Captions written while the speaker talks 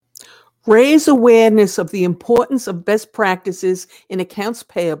Raise awareness of the importance of best practices in accounts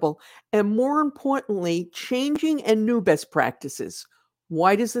payable and, more importantly, changing and new best practices.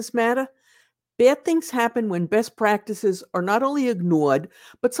 Why does this matter? Bad things happen when best practices are not only ignored,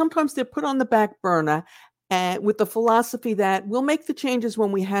 but sometimes they're put on the back burner and with the philosophy that we'll make the changes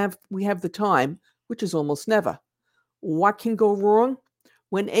when we have the time, which is almost never. What can go wrong?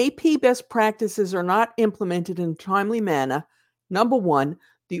 When AP best practices are not implemented in a timely manner, number one,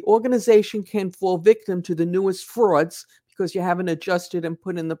 the organization can fall victim to the newest frauds because you haven't adjusted and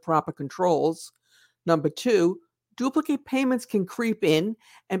put in the proper controls. Number two, duplicate payments can creep in,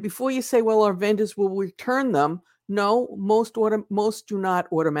 and before you say, well, our vendors will return them, no, most do not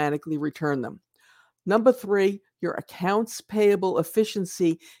automatically return them. Number three, your accounts payable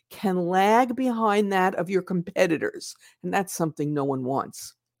efficiency can lag behind that of your competitors, and that's something no one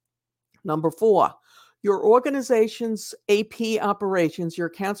wants. Number four, your organization's AP operations, your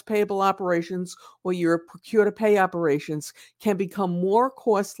accounts payable operations, or your procure to pay operations can become more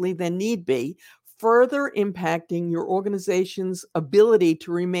costly than need be, further impacting your organization's ability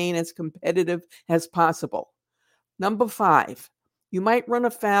to remain as competitive as possible. Number five, you might run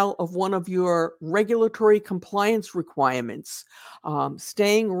afoul of one of your regulatory compliance requirements.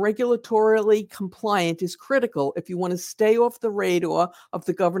 Staying regulatorily compliant is critical if you want to stay off the radar of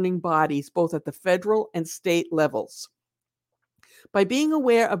the governing bodies, both at the federal and state levels. By being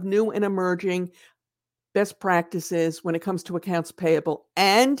aware of new and emerging best practices when it comes to accounts payable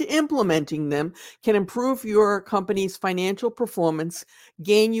and implementing them can improve your company's financial performance,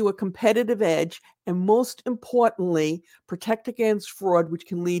 gain you a competitive edge, and most importantly, protect against fraud, which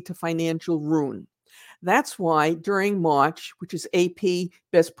can lead to financial ruin. That's why during March, which is AP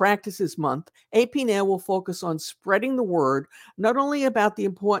Best Practices Month, AP Now will focus on spreading the word, not only about the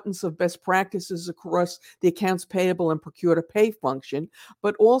importance of best practices across the accounts payable and procure to pay function,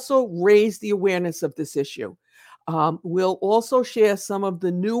 but also raise the awareness of this issue. We'll also share some of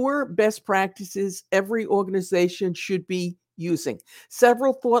the newer best practices every organization should be using.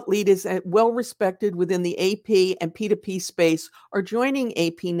 Several thought leaders and well respected within the AP and P2P space are joining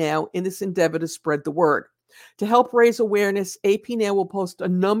AP Now in this endeavor to spread the word. To help raise awareness, AP Now will post a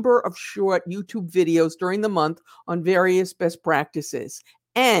number of short YouTube videos during the month on various best practices.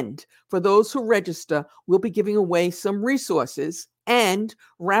 And for those who register, we'll be giving away some resources and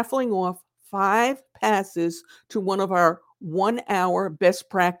raffling off 5 passes to one of our 1-hour best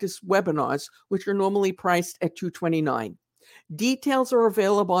practice webinars, which are normally priced at $229. Details are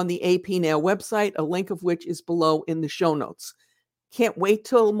available on the AP Now website, a link of which is below in the show notes. Can't wait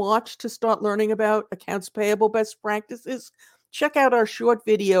till March to start learning about accounts payable best practices? Check out our short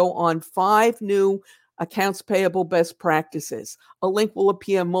video on 5 new accounts payable best practices. A link will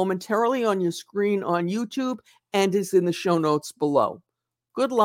appear momentarily on your screen on YouTube and is in the show notes below. Good luck.